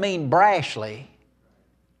that doesn't mean brashly.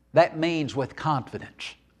 That means with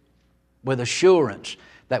confidence, with assurance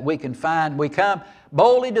that we can find. We come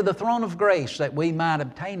boldly to the throne of grace that we might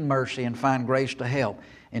obtain mercy and find grace to help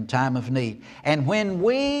in time of need. And when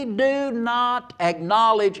we do not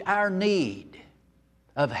acknowledge our need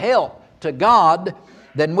of help to God,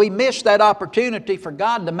 then we miss that opportunity for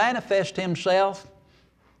God to manifest Himself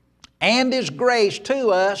and His grace to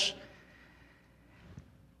us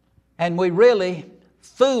and we really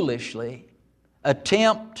foolishly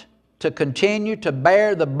attempt to continue to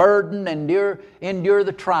bear the burden and endure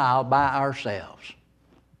the trial by ourselves.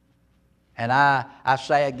 And I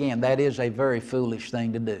say again, that is a very foolish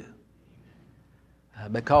thing to do.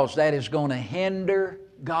 Because that is going to hinder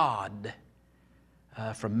God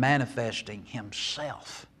from manifesting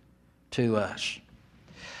Himself to us.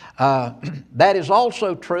 That is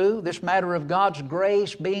also true, this matter of God's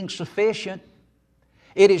grace being sufficient.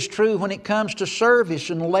 It is true when it comes to service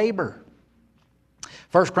and labor.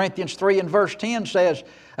 1 Corinthians 3 and verse 10 says,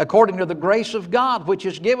 according to the grace of God which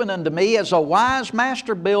is given unto me, as a wise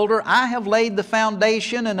master builder, I have laid the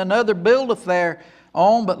foundation, and another buildeth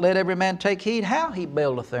thereon, but let every man take heed how he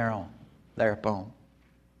buildeth thereupon.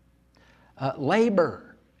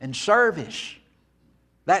 Labor and service.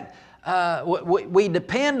 That we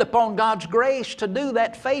depend upon God's grace to do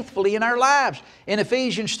that faithfully in our lives. In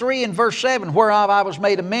Ephesians 3 and verse 7, whereof I was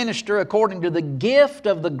made a minister according to the gift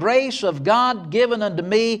of the grace of God given unto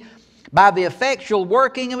me by the effectual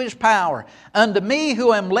working of His power. Unto me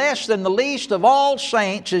who am less than the least of all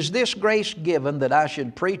saints is this grace given, that I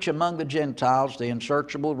should preach among the Gentiles the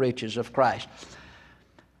unsearchable riches of Christ.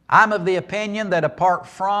 I'm of the opinion that apart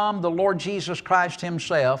from the Lord Jesus Christ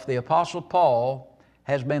Himself, the Apostle Paul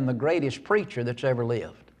has been the greatest preacher that's ever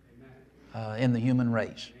lived in the human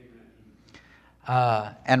race.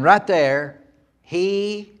 And right there,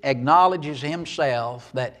 he acknowledges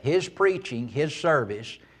himself that his preaching, his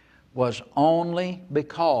service, was only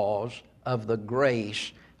because of the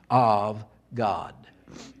grace of God.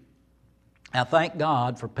 Now, thank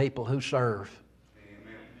God for people who serve.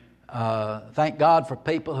 Thank God for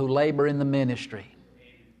people who labor in the ministry.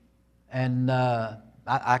 And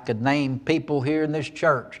I could name people here in this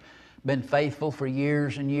church, been faithful for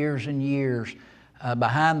years and years and years.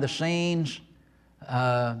 Behind the scenes,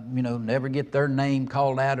 never get their name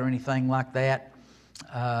called out or anything like that.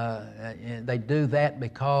 They do that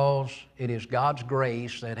because it is God's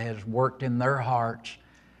grace that has worked in their hearts,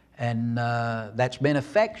 and that's been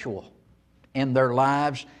effectual in their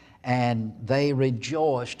lives, and they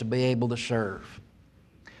rejoice to be able to serve.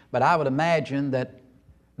 But I would imagine that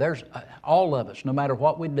there's all of us, no matter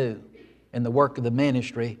what we do in the work of the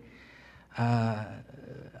ministry, I'd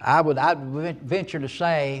venture to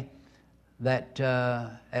say that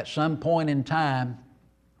at some point in time,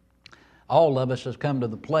 all of us has come to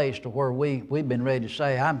the place to where we've been ready to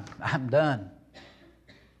say, I'm done.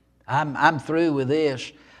 I'm through with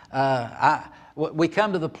this. We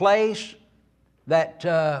come to the place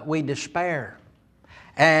that we despair,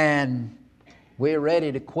 and we're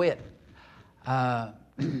ready to quit.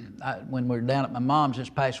 When we were down at my mom's this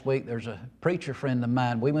past week, there's a preacher friend of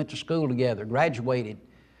mine. We went to school together, graduated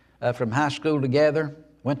from high school together,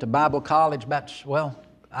 went to Bible college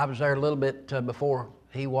I was there a little bit before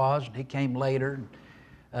he was. He came later.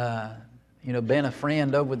 Been a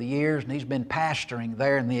friend over the years, and he's been pastoring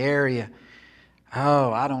there in the area.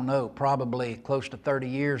 I don't know, probably close to 30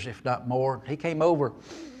 years, if not more. He came over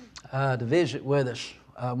to visit with us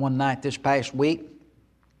one night this past week.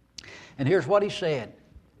 And here's what he said.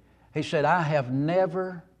 He said, I have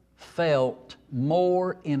never felt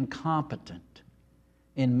more incompetent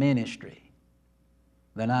in ministry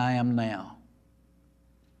than I am now.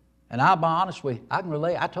 And I'll be honest with you, I can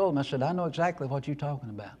relate. I told him, I said, I know exactly what you're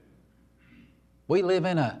talking about. We live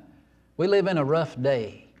in a rough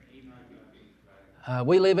day.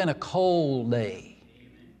 We live in a cold day.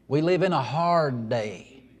 We live in a hard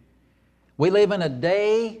day. We live in a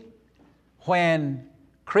day when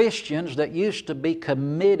Christians that used to be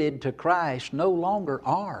committed to Christ no longer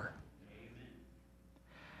are.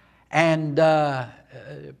 And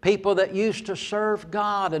people that used to serve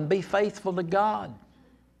God and be faithful to God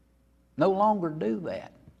no longer do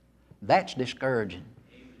that. That's discouraging.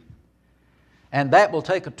 And that will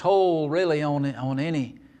take a toll really on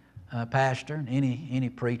any pastor, any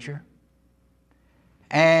preacher.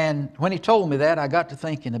 And when he told me that, I got to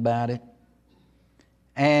thinking about it.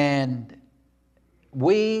 And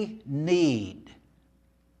we need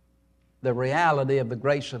the reality of the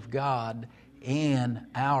grace of God in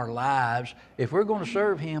our lives if we're going to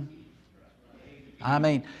serve Him. I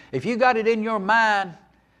mean, if you got it in your mind,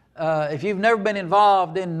 if you've never been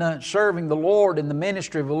involved in serving the Lord in the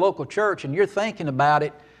ministry of a local church and you're thinking about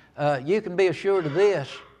it, you can be assured of this,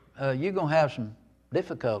 you're going to have some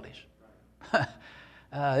difficulties.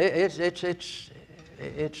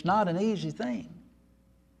 It's not an easy thing.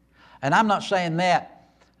 And I'm not saying that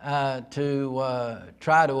to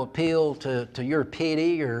try to appeal to your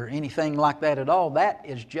pity or anything like that at all. That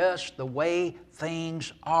is just the way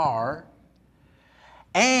things are.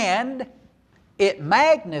 And it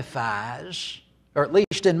magnifies or at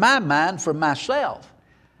least in my mind for myself,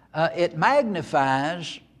 it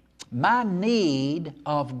magnifies my need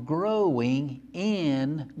of growing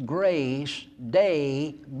in grace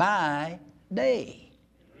day by day.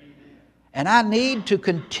 And I need to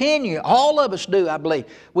continue, all of us do, I believe,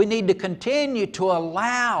 we need to continue to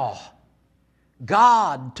allow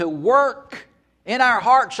God to work in our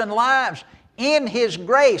hearts and lives in His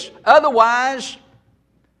grace. Otherwise,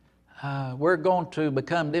 we're going to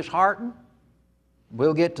become disheartened.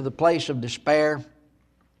 We'll get to the place of despair,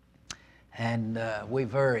 and we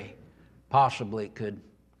very possibly could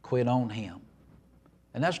quit on Him.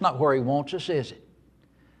 And that's not where He wants us, is it?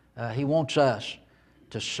 He wants us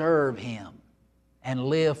to serve Him and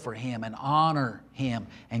live for Him and honor Him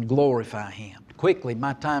and glorify Him. Quickly,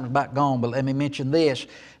 my time's about gone, but let me mention this.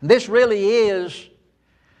 This really is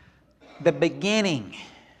the beginning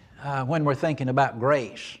when we're thinking about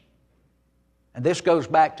grace. And this goes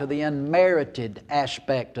back to the unmerited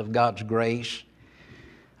aspect of God's grace.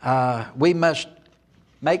 We must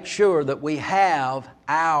make sure that we have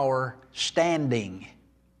our standing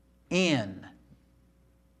in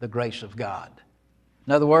the grace of God.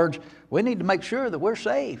 In other words, we need to make sure that we're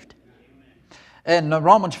saved. In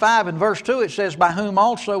Romans 5 and verse 2 it says, by whom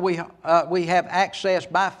also we have access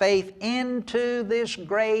by faith into this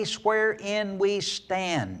grace wherein we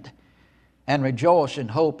stand and rejoice in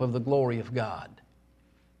hope of the glory of God.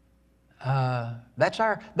 That's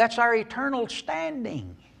our eternal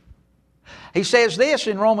standing. He says this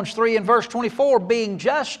in Romans 3 and verse 24, being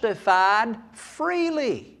justified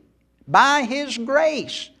freely by His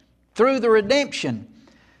grace through the redemption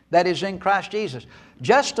that is in Christ Jesus.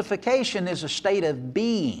 Justification is a state of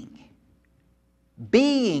being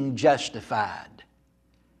justified.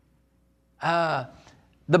 The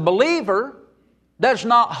believer does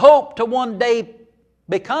not hope to one day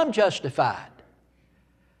become justified.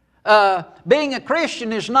 Being a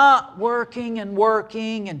Christian is not working and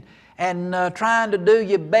trying to do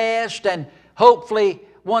your best, and hopefully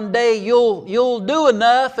one day you'll do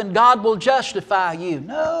enough and God will justify you.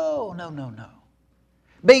 No.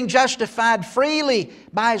 Being justified freely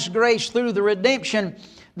by His grace through the redemption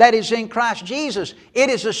that is in Christ Jesus.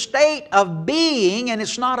 It is a state of being, and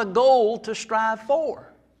it's not a goal to strive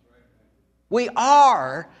for. We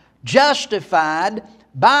are justified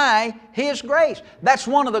by His grace. That's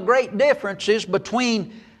one of the great differences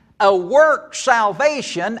between a work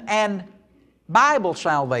salvation and Bible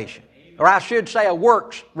salvation. Or I should say a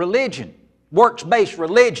works religion, works-based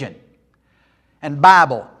religion, and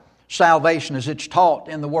Bible salvation as it's taught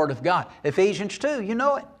in the Word of God. Ephesians 2, you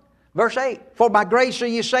know it. Verse 8, for by grace are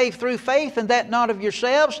you saved through faith, and that not of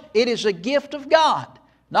yourselves. It is a gift of God,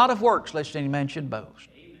 not of works, lest any man should boast.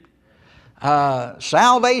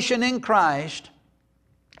 Salvation in Christ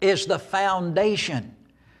is the foundation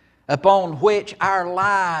upon which our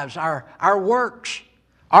lives, our works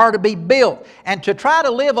are to be built. And to try to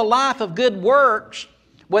live a life of good works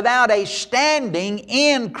without a standing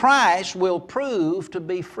in Christ will prove to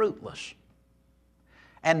be fruitless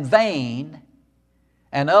and vain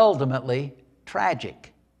and ultimately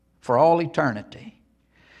tragic for all eternity.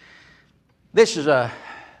 This is a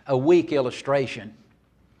weak illustration,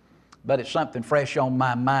 but it's something fresh on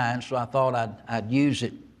my mind, so I thought I'd use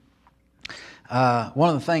it.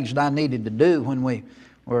 One of the things that I needed to do when we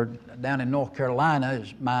were down in North Carolina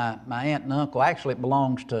is my aunt and uncle, actually it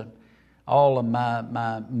belongs to all of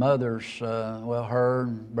my mother's, her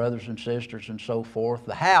and brothers and sisters and so forth.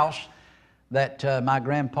 The house that my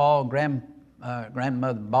grandpa and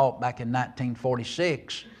grandmother bought back in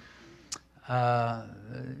 1946,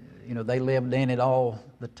 they lived in it all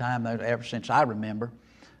the time, ever since I remember,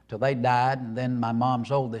 till they died. And then my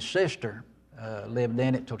mom's oldest sister lived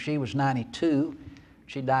in it till she was 92.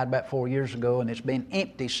 She died about 4 years ago, and it's been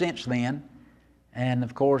empty since then. And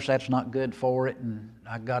of course, that's not good for it. And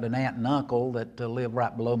I got an aunt and uncle that live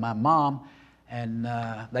right below my mom, and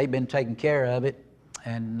they've been taking care of it.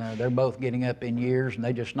 And they're both getting up in years, and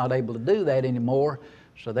they're just not able to do that anymore.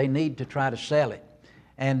 So they need to try to sell it.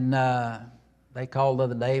 And they called the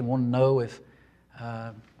other day and wanted to know if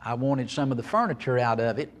I wanted some of the furniture out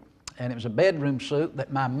of it. And it was a bedroom suite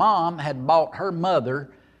that my mom had bought her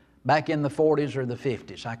mother back in the 40s or the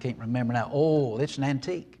 50s. I can't remember now. Oh, it's an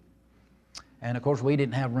antique. And of course, we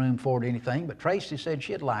didn't have room for it or anything, but Tracy said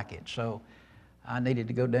she'd like it. So I needed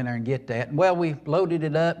to go down there and get that. And well, we loaded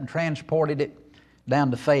it up and transported it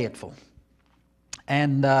down to Fayetteville.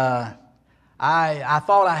 And I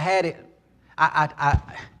thought I had it.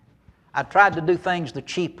 I tried to do things the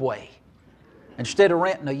cheap way. Instead of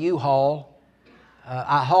renting a U-Haul,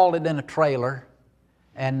 I hauled it in a trailer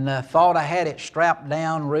and thought I had it strapped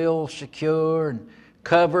down real secure and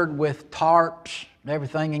covered with tarps and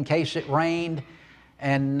everything in case it rained.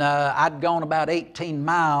 And I'd gone about 18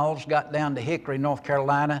 miles, got down to Hickory, North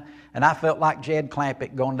Carolina, and I felt like Jed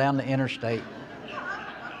Clampett going down the interstate.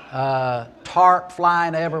 Tarp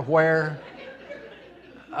flying everywhere.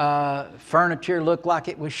 Furniture looked like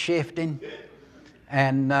it was shifting.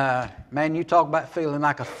 And man, you talk about feeling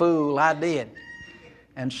like a fool, I did.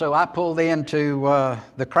 And so I pulled into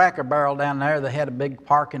the Cracker Barrel down there. They had a big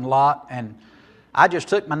parking lot, and I just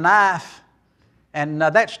took my knife, and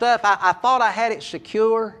that stuff, I thought I had it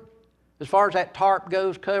secure as far as that tarp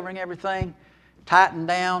goes, covering everything, tightened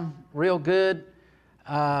down real good.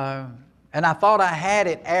 And I thought I had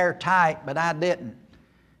it airtight, but I didn't.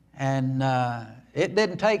 And it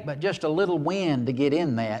didn't take but just a little wind to get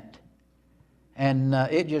in that. And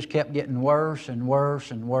it just kept getting worse and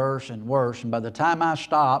worse and worse and worse. And by the time I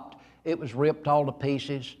stopped, it was ripped all to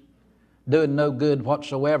pieces, doing no good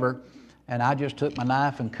whatsoever. And I just took my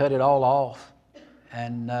knife and cut it all off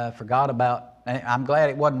and forgot about. And I'm glad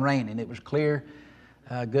it wasn't raining. It was clear,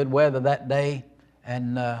 good weather that day,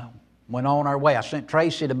 and went on our way. I sent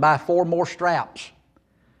Tracy to buy 4 more straps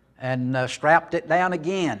and strapped it down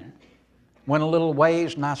again. Went a little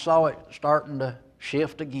ways and I saw it starting to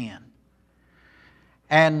shift again.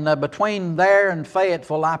 And between there and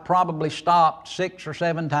Fayetteville, I probably stopped 6 or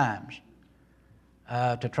 7 times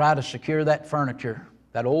to try to secure that furniture,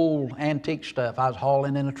 that old antique stuff I was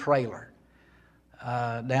hauling in a trailer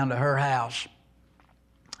down to her house.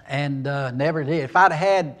 And never did. If I'd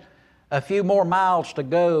had a few more miles to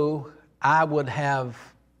go, I would have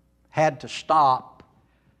had to stop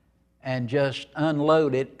and just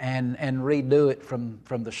unload it and redo it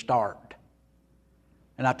from the start.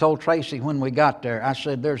 And I told Tracy when we got there, I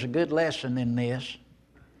said, there's a good lesson in this.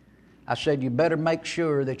 I said, you better make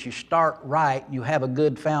sure that you start right, you have a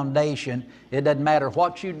good foundation. It doesn't matter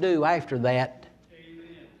what you do after that.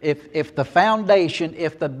 If the foundation,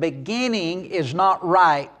 if the beginning is not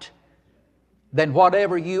right, then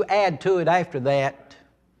whatever you add to it after that,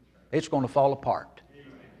 it's going to fall apart.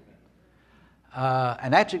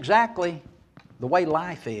 And that's exactly the way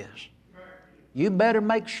life is. You better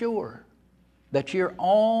make sure that you're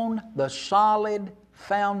on the solid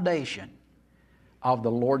foundation of the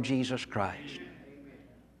Lord Jesus Christ.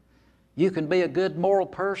 You can be a good moral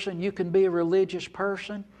person. You can be a religious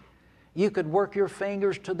person. You could work your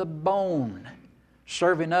fingers to the bone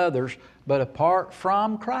serving others, but apart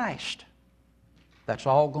from Christ, that's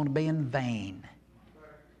all going to be in vain.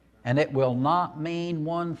 And it will not mean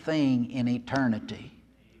one thing in eternity.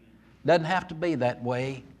 Doesn't have to be that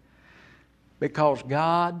way, because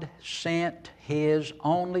God sent His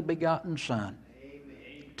only begotten Son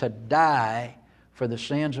to die for the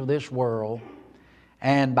sins of this world.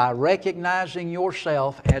 And by recognizing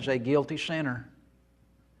yourself as a guilty sinner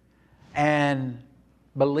and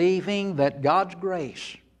believing that God's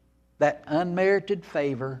grace, that unmerited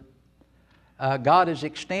favor, God has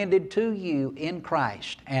extended to you in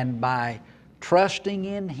Christ, and by trusting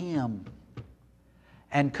in Him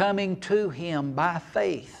and coming to Him by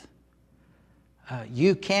faith,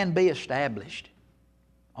 you can be established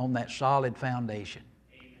on that solid foundation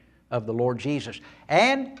of the Lord Jesus.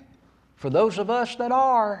 And for those of us that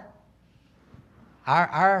are,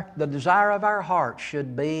 the desire of our heart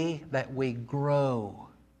should be that we grow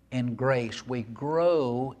in grace, we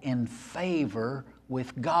grow in favor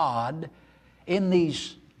with God in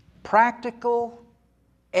these practical,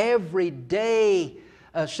 everyday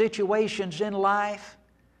situations in life.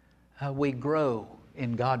 We grow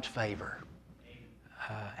in God's favor.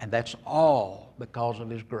 And that's all because of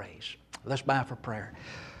His grace. Let's bow for prayer.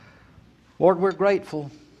 Lord, we're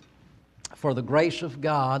grateful for the grace of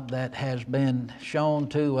God that has been shown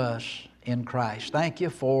to us in Christ. Thank you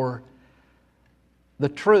for the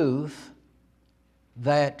truth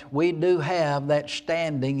that we do have that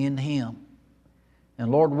standing in Him.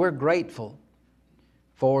 And Lord, we're grateful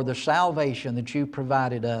for the salvation that You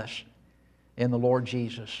provided us in the Lord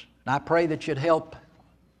Jesus. And I pray that You'd help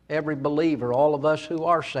every believer, all of us who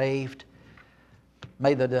are saved.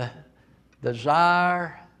 May the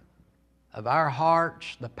desire of our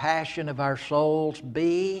hearts, the passion of our souls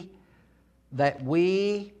be that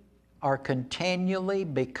we are continually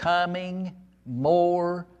becoming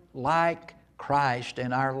more like Christ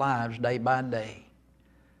in our lives day by day.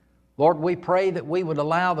 Lord, we pray that we would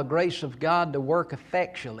allow the grace of God to work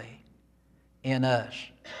effectually in us.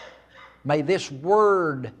 May this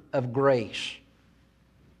word of grace,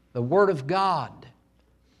 the Word of God,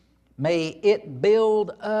 may it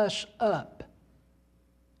build us up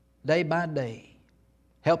day by day.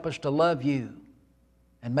 Help us to love You.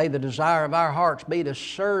 And may the desire of our hearts be to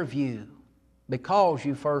serve You because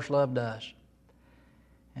You first loved us.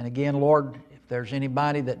 And again, Lord, if there's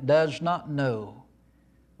anybody that does not know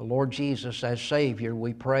the Lord Jesus as Savior,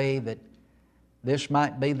 we pray that this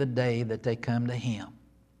might be the day that they come to Him.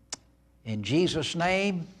 In Jesus'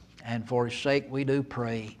 name and for His sake we do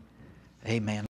pray. Amen.